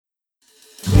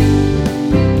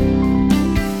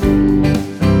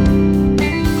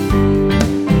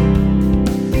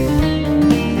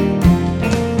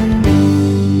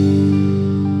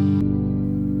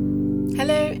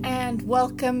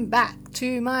welcome back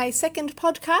to my second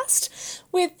podcast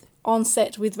with On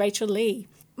Set with Rachel Lee.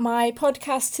 My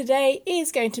podcast today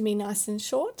is going to be nice and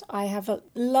short. I have a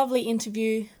lovely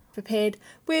interview prepared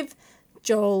with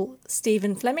Joel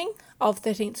Stephen Fleming of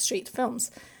 13th Street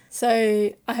Films.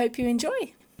 So I hope you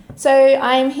enjoy. So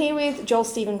I'm here with Joel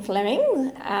Stephen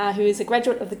Fleming, who is a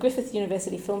graduate of the Griffith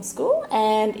University Film School,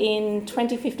 and in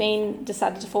 2015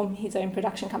 decided to form his own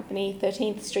production company,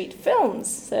 13th Street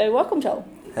Films. So welcome, Joel.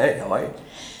 Hey, how are you?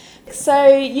 So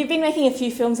you've been making a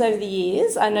few films over the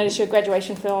years. I noticed your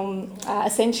graduation film,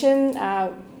 Ascension,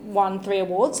 won 3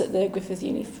 awards at the Griffith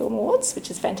Uni Film Awards, which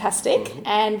is fantastic. Mm-hmm.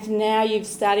 And now you're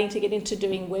starting to get into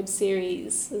doing web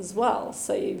series as well.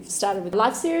 So you've started with a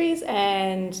live series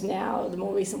and now the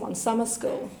more recent one, Summer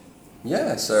School.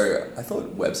 Yeah, so I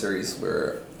thought web series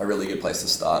were a really good place to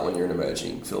start when you're an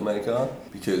emerging filmmaker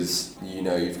because, you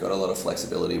know, you've got a lot of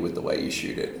flexibility with the way you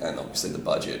shoot it, and obviously the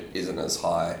budget isn't as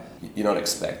high. You're not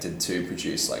expected to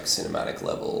produce like cinematic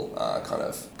level kind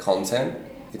of content.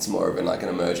 It's more of an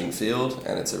emerging field,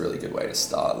 and it's a really good way to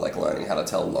start like learning how to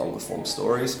tell longer form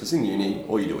stories, because in uni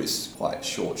all you do is quite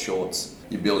short shorts.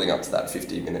 You're building up to that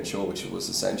 15-minute short, which was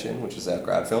Ascension, which is our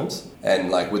grad films.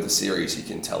 And like with the series, you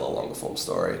can tell a longer form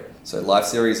story. So live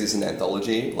series is an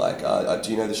anthology.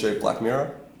 Do you know the show Black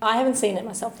Mirror? I haven't seen it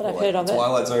myself, but I've heard of it.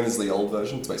 Twilight Zone is the old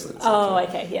version. It's basically the same show.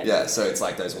 Okay, yeah. Yeah, so it's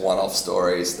like those one-off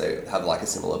stories. They have like a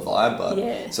similar vibe,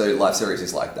 but So live series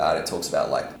is like that. It talks about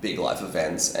like big life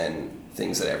events and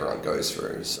things that everyone goes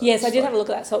through. So yes, I did have a look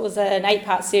at that. So it was an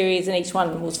 8-part series, and each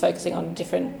one was focusing on a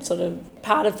different sort of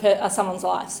part of someone's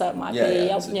life. So it might be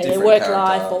their work character.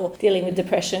 Life, or dealing with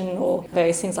depression, or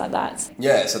various things like that.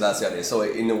 Yeah, so that's the idea. So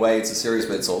in a way, it's a series,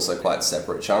 but it's also quite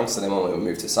separate chunks. And then when we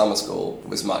moved to summer school, it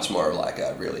was much more like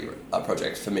a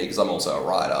project for me, because I'm also a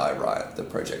writer. I write the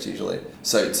projects usually.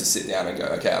 So to sit down and go,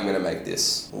 okay, I'm going to make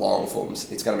this long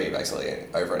forms. It's going to be basically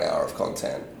over an hour of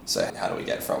content. So how do we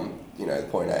get from,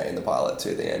 point A in the pilot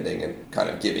to the ending, and kind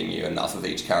of giving you enough of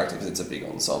each character, because it's a big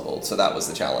ensemble. So that was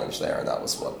the challenge there, and that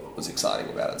was what was exciting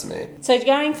about it to me. So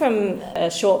going from a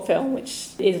short film, which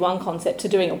is one concept, to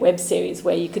doing a web series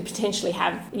where you could potentially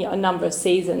have a number of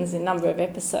seasons, a number of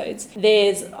episodes,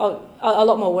 there's a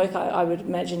lot more work, I would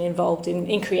imagine, involved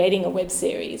in creating a web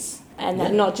series. And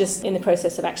that not just in the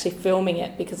process of actually filming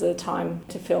it, because of the time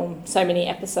to film so many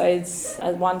episodes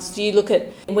at once. Do you look at,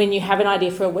 when you have an idea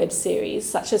for a web series,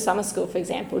 such as Summer School, for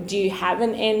example, do you have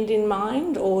an end in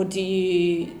mind, or do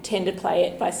you tend to play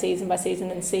it by season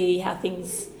and see how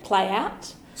things play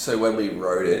out? So when we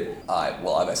wrote it, I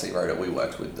basically wrote it, we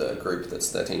worked with the group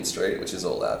that's 13th Street, which is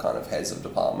all our kind of heads of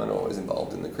department, always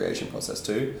involved in the creation process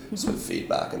too, sort of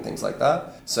feedback and things like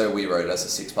that. So we wrote it as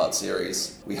a 6-part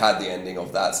series. We had the ending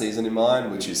of that season in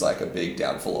mind, which is like a big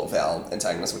downfall of our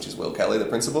antagonist, which is Will Kelly, the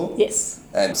principal. Yes.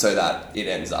 And so that it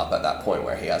ends up at that point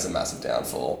where he has a massive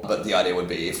downfall. But the idea would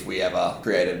be, if we ever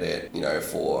created it,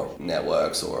 for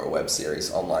networks or a web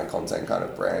series, online content kind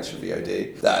of branch of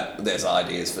VOD, that there's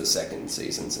ideas for second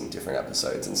seasons and different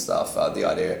episodes and stuff. The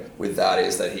idea with that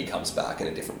is that he comes back in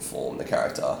a different form, the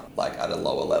character, like at a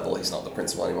lower level. He's not the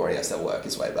principal anymore. He has to work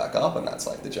his way back up, and that's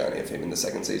like the journey of him in the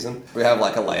second season. We have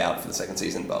like a layout for the second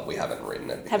season, but we haven't written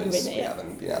it because we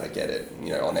haven't been able to get it,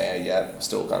 on air yet. We're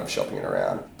still kind of shopping it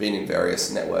around. Been in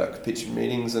various network pitch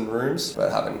meetings and rooms,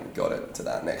 but haven't got it to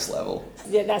that next level.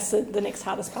 Yeah, that's the next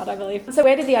hardest part, I believe. So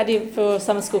where did the idea for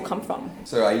Summer School come from?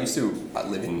 So I used to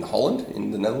live in Holland,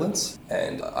 in the Netherlands,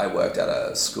 and I worked at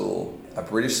a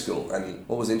British school, and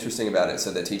what was interesting about it,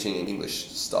 so they're teaching an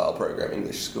English style program,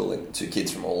 English schooling, to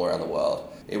kids from all around the world.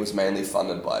 It was mainly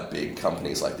funded by big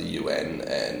companies like the UN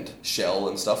and Shell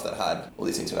and stuff that had all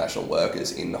these international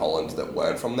workers in Holland that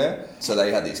weren't from there. So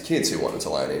they had these kids who wanted to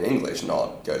learn in English,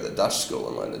 not go to the Dutch school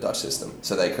and learn the Dutch system.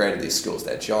 So they created these schools.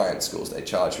 They're giant schools. They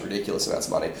charged ridiculous amounts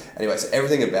of money. Anyway, so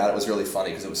everything about it was really funny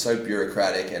because it was so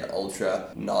bureaucratic and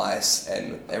ultra nice,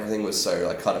 and everything was so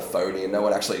like kind of phony, and no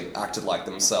one actually acted like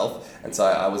themselves. And so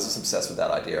I was just obsessed with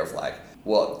that idea of like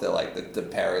what the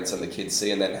parents and the kids see,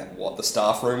 and then what the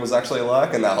staff room was actually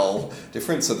like, and that whole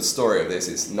difference. So the story of this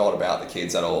is not about the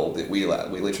kids at all. We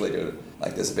literally do it.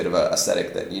 Like there's a bit of a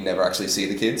aesthetic that you never actually see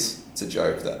the kids. It's a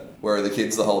joke that where are the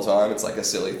kids the whole time? It's like a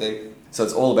silly thing. So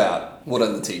it's all about what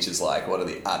are the teachers like, what are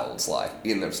the adults like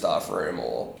in the staff room,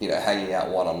 or, hanging out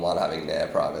one-on-one, having their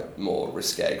private, more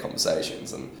risque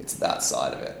conversations, and it's that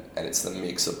side of it. And it's the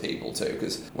mix of people too,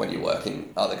 because when you work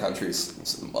in other countries,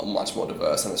 it's much more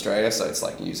diverse than Australia, so it's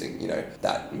like using,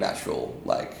 that natural,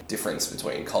 like, difference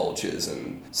between cultures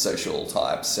and social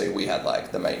types. So we had,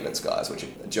 like, the maintenance guys, which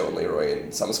are Joe and Leroy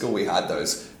in summer school. We had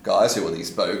those guys who were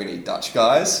these bogany Dutch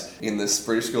guys in this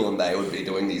British school, and they would be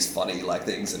doing these funny, like,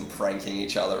 things and pranking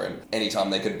each other, and anytime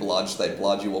they could bludge, they'd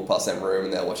bludge. You walk past that room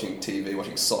and they're watching TV,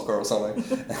 watching soccer or something.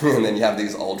 And then you have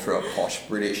these ultra posh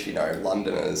British,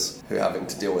 Londoners who are having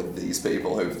to deal with these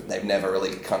people who they've never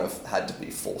really kind of had to be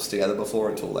forced together before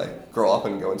until they grow up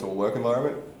and go into a work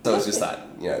environment. So it's just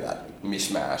that, that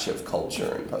mishmash of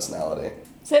culture and personality.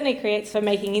 Certainly creates for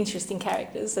making interesting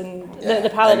characters, and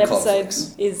the pilot episode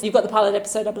you've got the pilot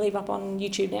episode, I believe, up on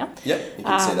YouTube now. Yep, you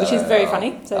can see that, which is very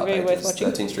funny, so very worth watching.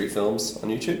 13th Street Films on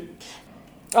YouTube.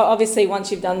 Obviously,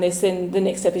 once you've done this, then the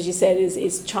next step, as you said,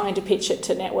 is trying to pitch it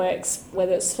to networks,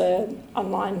 whether it's for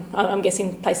online, I'm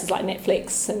guessing places like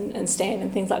Netflix and Stan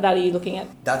and things like that. Are you looking at?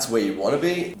 That's where you want to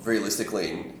be.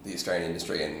 Realistically, in the Australian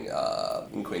industry and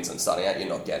in Queensland starting out, you're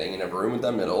not getting in a room with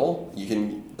them at all.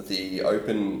 The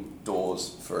open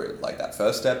doors for like that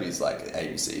first step is like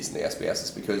ABCs and the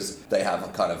SBSs, because they have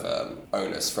a kind of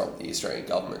onus from the Australian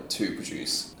government to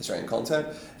produce Australian content.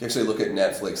 If you actually look at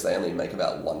Netflix, they only make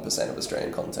about 1% of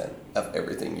Australian content of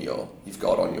everything you've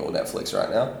got on your Netflix right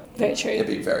now. Very true. It'd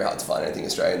be very hard to find anything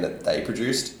Australian that they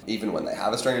produced. Even when they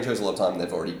have Australian shows, a lot of time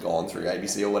they've already gone through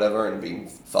ABC or whatever and been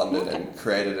funded and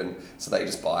created, and so they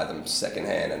just buy them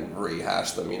secondhand and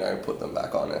rehash them, put them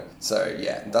back on it. So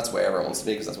yeah, that's where everyone wants to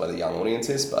be, because that's where the young audience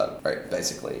is, but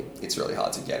basically it's really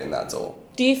hard to get in that door.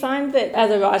 Do you find that as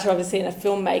a writer, obviously, and a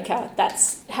filmmaker,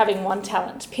 that's having one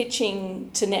talent, pitching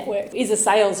to network is a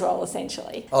sales role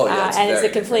essentially? Oh yeah, and it's a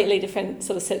completely different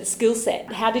sort of set of skill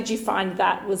set. How did you find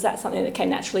that? Was that something that came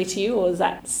naturally to you, or is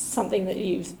that something that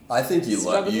you've? I think you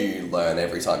learn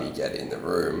every time you get in the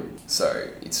room, so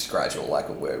it's gradual. Like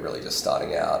we're really just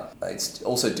starting out. It's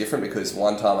also different because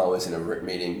one time I was in a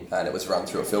meeting and it was run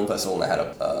through a film festival, and they had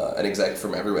an exec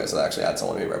from everywhere, so they actually had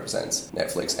someone who represents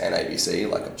Netflix and ABC,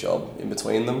 like a job in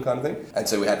between them kind of thing. And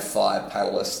so we had 5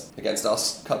 panelists against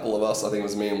us, a couple of us, I think it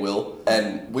was me and Will,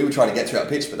 and we were trying to get through our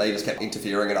pitch, but they just kept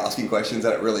interfering and asking questions,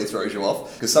 and it really throws you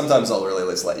off, because sometimes they'll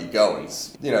really just let you go and,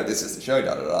 this is the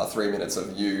show, 3 minutes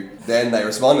of you. Then they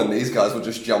respond, and these guys were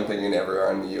just jumping in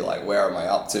everywhere, and you're like, where am I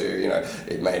up to?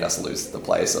 It made us lose the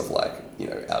place of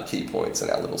our key points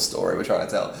and our little story we're trying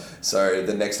to tell. So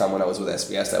the next time when I was with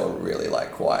SBS, they were really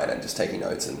quiet and just taking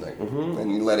notes and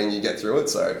and letting you get through it.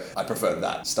 So I prefer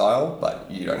that style, but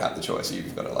you don't have the choice.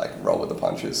 You've got to roll with the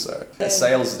punches. So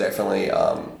sales definitely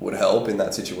would help in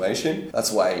that situation.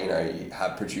 That's why you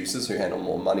have producers who handle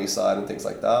more money side and things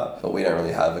like that. But we don't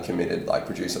really have a committed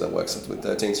producer that works with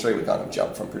 13th Street. We kind of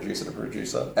jump from producer to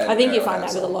producer. I think you find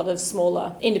that with a lot of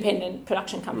smaller independent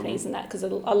production companies and that, because a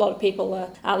lot of people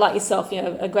are like yourself,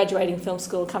 a graduating film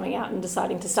school, coming out and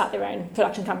deciding to start their own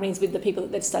production companies with the people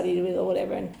that they've studied with or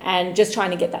whatever, and just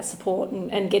trying to get that support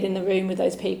and get in the room with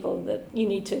those people that you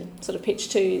need to sort of pitch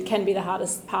to can be the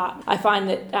hardest part. I find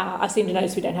that I seem to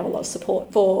notice we don't have a lot of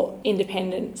support for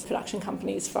independent production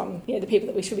companies from the people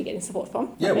that we should be getting support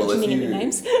from. Yeah, well, if you...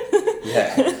 names.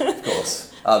 Yeah, of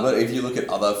course. But if you look at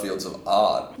other fields of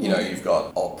art, you've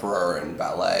got opera and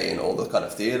ballet and all the kind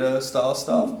of theatre style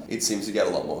stuff. It seems to get a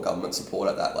lot more government support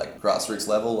at that grassroots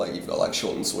level. You've got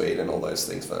Short and Sweet and all those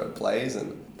things for plays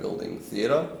and building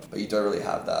theatre, but you don't really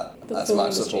have that as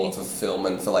much support for film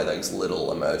and for those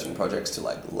little emerging projects to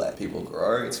let people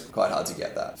grow. It's quite hard to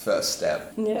get that first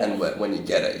step. Yeah. And when you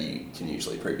get it, you can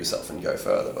usually prove yourself and go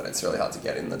further, but it's really hard to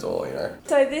get in the door,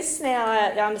 So this now,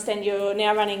 I understand you're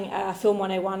now running a Film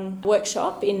 101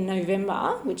 workshop in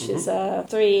November, which is a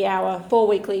 3-hour, 4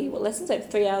 weekly lessons, so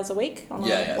 3 hours a week. So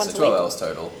 12 hours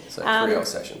total, so 3-hour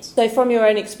sessions. So from your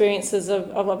own experiences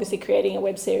of obviously creating a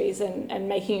web series and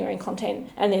making your own content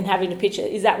and then having to pitch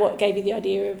it, is that what gave you the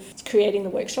idea of creating the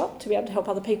workshop, to be able to help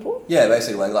other people? Yeah,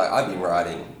 basically, I've been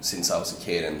writing since I was a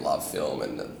kid and loved film,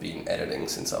 and been editing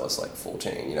since I was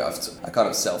 14. I kind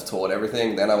of self-taught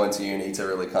everything. Then I went to uni to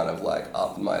really kind of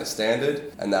up my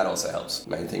standard, and that also helps.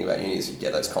 The main thing about uni is you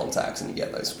get those contacts and you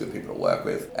get those good people to work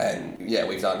with. And yeah,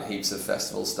 we've done heaps of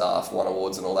festival stuff, won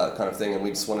awards and all that kind of thing, and we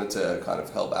just wanted to kind of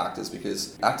help actors,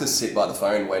 because actors sit by the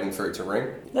phone waiting for it to ring.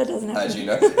 That doesn't happen. As you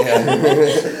know.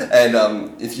 Yeah.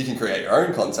 And if you can create your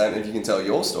own content, if you can tell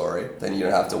your story, then you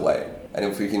don't have to wait. And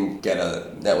if we can get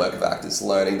a network of actors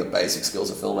learning the basic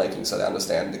skills of filmmaking so they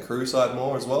understand the crew side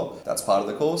more as well, that's part of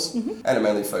the course. And it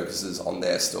mainly focuses on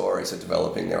their story, so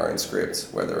developing their own script,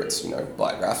 whether it's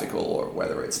biographical or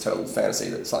whether it's total fantasy,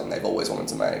 that's something they've always wanted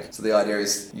to make. So the idea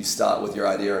is you start with your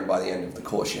idea, and by the end of the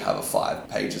course you have 5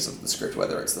 pages of the script,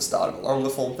 whether it's the start of a longer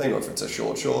form thing or if it's a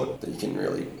short that you can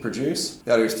really produce.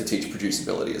 The idea is to teach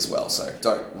producibility as well, so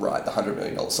don't write the $100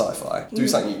 million sci-fi. Do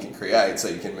something you can create so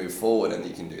you can move forward, and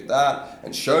you can do that. that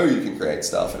and show you can create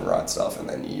stuff and write stuff, and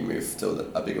then you move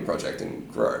to a bigger project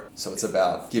and grow. So it's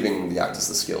about giving the actors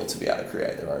the skill to be able to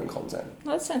create their own content.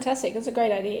 Well, that's fantastic. That's a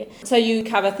great idea. So you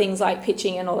cover things like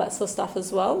pitching and all that sort of stuff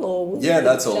as well? Or yeah,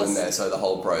 that's all in there. So the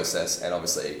whole process, and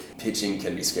obviously pitching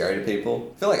can be scary to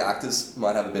people. I feel like actors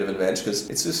might have a bit of an advantage because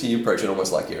it's just you approach it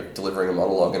almost like you're delivering a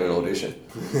monologue in an audition.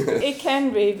 It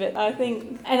can be, but I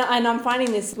think, and I'm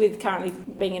finding this with currently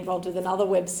being involved with another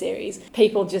web series,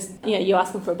 people just, you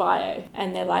ask them for a bio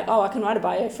and they're like, oh, I can write a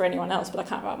bio for anyone else, but I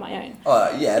can't write my own.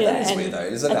 Yeah, that is weird though.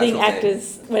 It is a natural thing. I think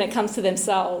actors, when it comes to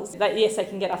themselves, yes, they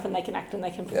can get up and they can act and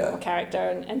they can perform a character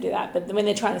and do that, but when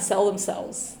they're trying to sell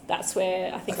themselves, that's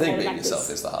where I think being yourself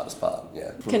is the hardest part,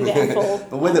 can downfall.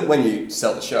 But when you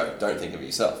sell the show, don't think of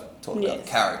yourself. Talk about the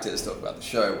characters, talk about the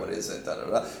show, what is it,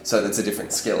 So that's a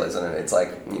different skill, isn't it? It's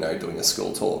like, doing a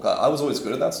school talk. I was always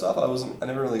good at that stuff. I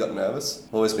never really got nervous.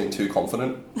 I've always been too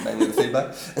confident, mainly the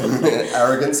feedback.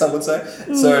 Arrogant, some would say.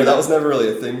 So that was never really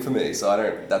a thing for me. So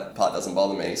that part doesn't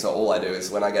bother me. So all I do is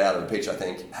when I get out of a pitch, I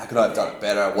think, how could I have done it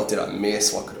better? What did I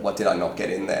miss? What did I not get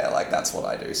in there? Like, that's what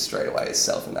I do straight away, is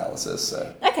self-analysis.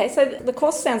 So. Okay, so the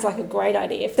course sounds like a great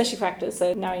idea, especially for actors.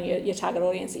 So knowing your target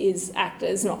audience is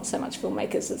actors, not so much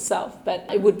filmmakers itself. But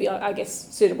it would be, I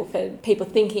guess, suitable for people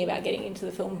thinking about getting into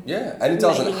the film. Yeah, and it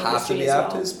doesn't have to be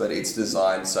actors, but it's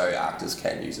designed so actors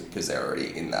can use it because they're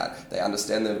already in that. They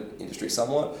understand the industry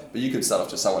somewhat, but you could start off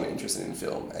just someone interested in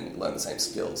film and learn the same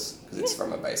skills because it's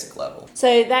from a basic level.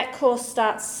 So that course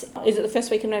starts, is it the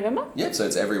first week of November? Yeah, so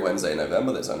it's every Wednesday in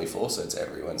November. There's only 4, so it's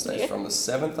every Wednesday from the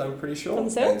 7th, I'm pretty sure. From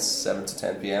the 7th? And 7 to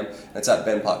 10 p.m. And it's at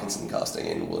Ben Parkinson Casting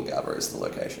in Wollongabba is the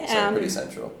location, so pretty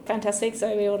central. Fantastic,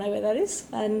 so we all know where that is.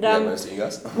 And most of you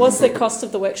guys. What's the cost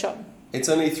of the workshop? It's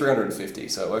only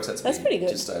 $350, so it works out to That's pretty good.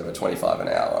 Just over $25 an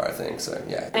hour, I think. So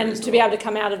yeah. And to be able to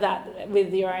come out of that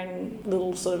with your own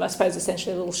little sort of, I suppose,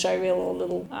 essentially a little show reel or a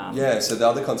little. So the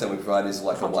other content we provide is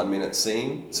like a 1-minute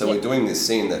scene. So we're doing this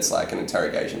scene that's like an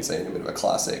interrogation scene, a bit of a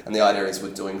classic. And the idea is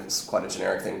we're doing quite a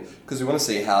generic thing because we want to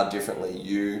see how differently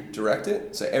you direct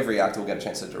it. So every actor will get a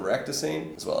chance to direct a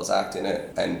scene as well as act in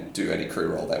it and do any crew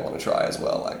role they want to try as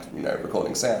well, like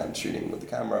recording sound, shooting with the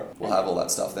camera. We'll have all that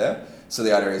stuff there. So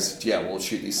the idea is, we'll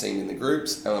shoot these scenes in the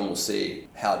groups and then we'll see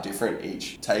how different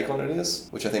each take on it is,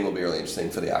 which I think will be really interesting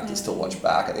for the actors to watch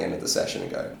back at the end of the session and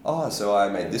go, oh, so I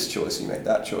made this choice, you made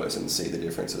that choice, and see the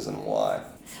differences and why.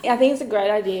 I think it's a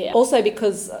great idea. Also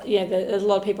because, there's a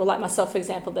lot of people like myself, for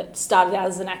example, that started out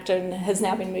as an actor and has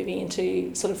now been moving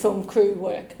into sort of film crew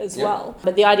work as well.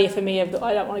 But the idea for me I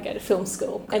don't want to go to film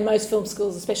school. And most film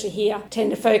schools, especially here,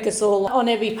 tend to focus all on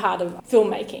every part of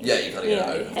filmmaking. Yeah, you've got to get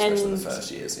especially the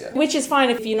first years, Which is fine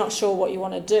if you're not sure what you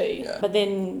want to do. Yeah. But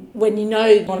then when you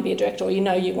want to be a director or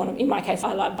you want to, in my case,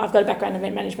 I've got a background in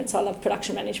event management, so I love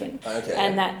production management.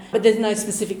 Okay. But there's no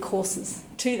specific courses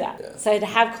to that. Yeah. So to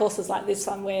have courses like this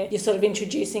one where you're sort of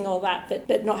introducing all that,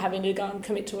 but not having to go and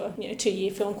commit to a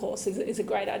 2-year film course is a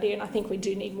great idea, and I think we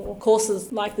do need more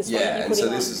courses like this one. Yeah, and so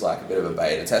this is like a bit of a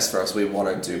beta test for us. We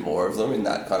want to do more of them in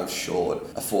that kind of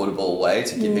short, affordable way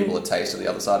to give people a taste of the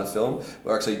other side of film.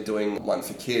 We're actually doing one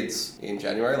for kids in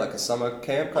January, like a summer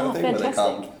camp kind of thing, fantastic.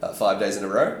 Where they come 5 days in a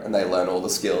row and they learn all the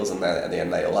skills, and at the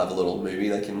end they all have a little movie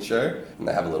they can show, and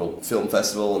they have a little film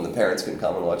festival and the parents can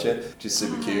come and watch it, which is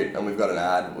super cute. And we've got an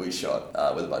ad we shot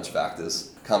with a bunch of actors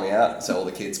coming out, so all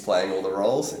the kids playing all the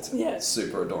roles. It's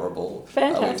super adorable.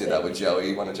 Fantastic. We did that with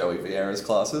Joey, one of Joey Vieira's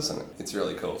classes, and it's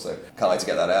really cool. So can't wait to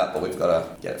get that out, but we've got to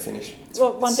get it finished.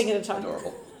 One thing at a time.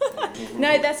 Adorable.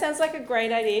 No, that sounds like a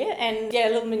great idea, and a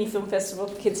little mini film festival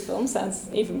for kids' films sounds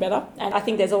even better. And I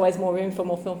think there's always more room for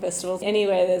more film festivals.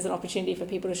 Anywhere there's an opportunity for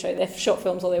people to show their short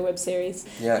films or their web series.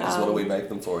 Yeah, because what do we make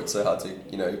them for? It's so hard to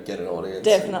get an audience.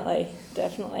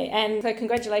 Definitely. And so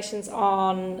congratulations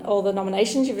on all the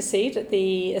nominations you've received at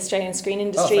the Australian Screen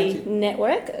Industry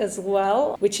Network as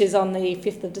well, which is on the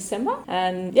 5th of December.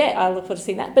 And I look forward to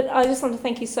seeing that. But I just want to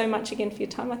thank you so much again for your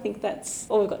time. I think that's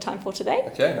all we've got time for today.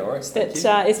 Okay, no worries. Thank you.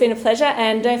 It's been a pleasure,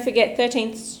 and don't forget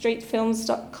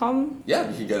 13thstreetfilms.com. Yeah,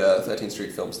 you can go to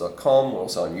 13thstreetfilms.com. We're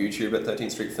also on YouTube at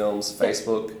 13th Street Films,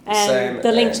 Facebook, and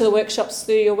the link to the workshops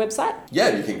through your website.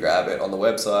 Yeah, you can grab it on the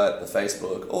website, the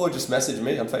Facebook, or just message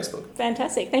me on Facebook.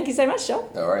 Fantastic. Thank you so much, Joel.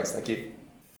 No worries, thank you.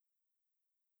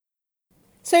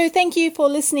 So thank you for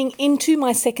listening into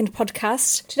my second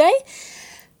podcast today.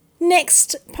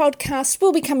 Next podcast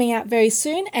will be coming out very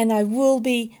soon, and I will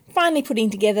be finally putting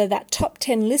together that top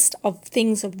 10 list of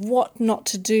things of what not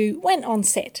to do when on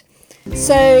set.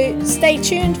 So stay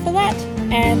tuned for that,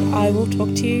 and I will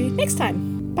talk to you next time.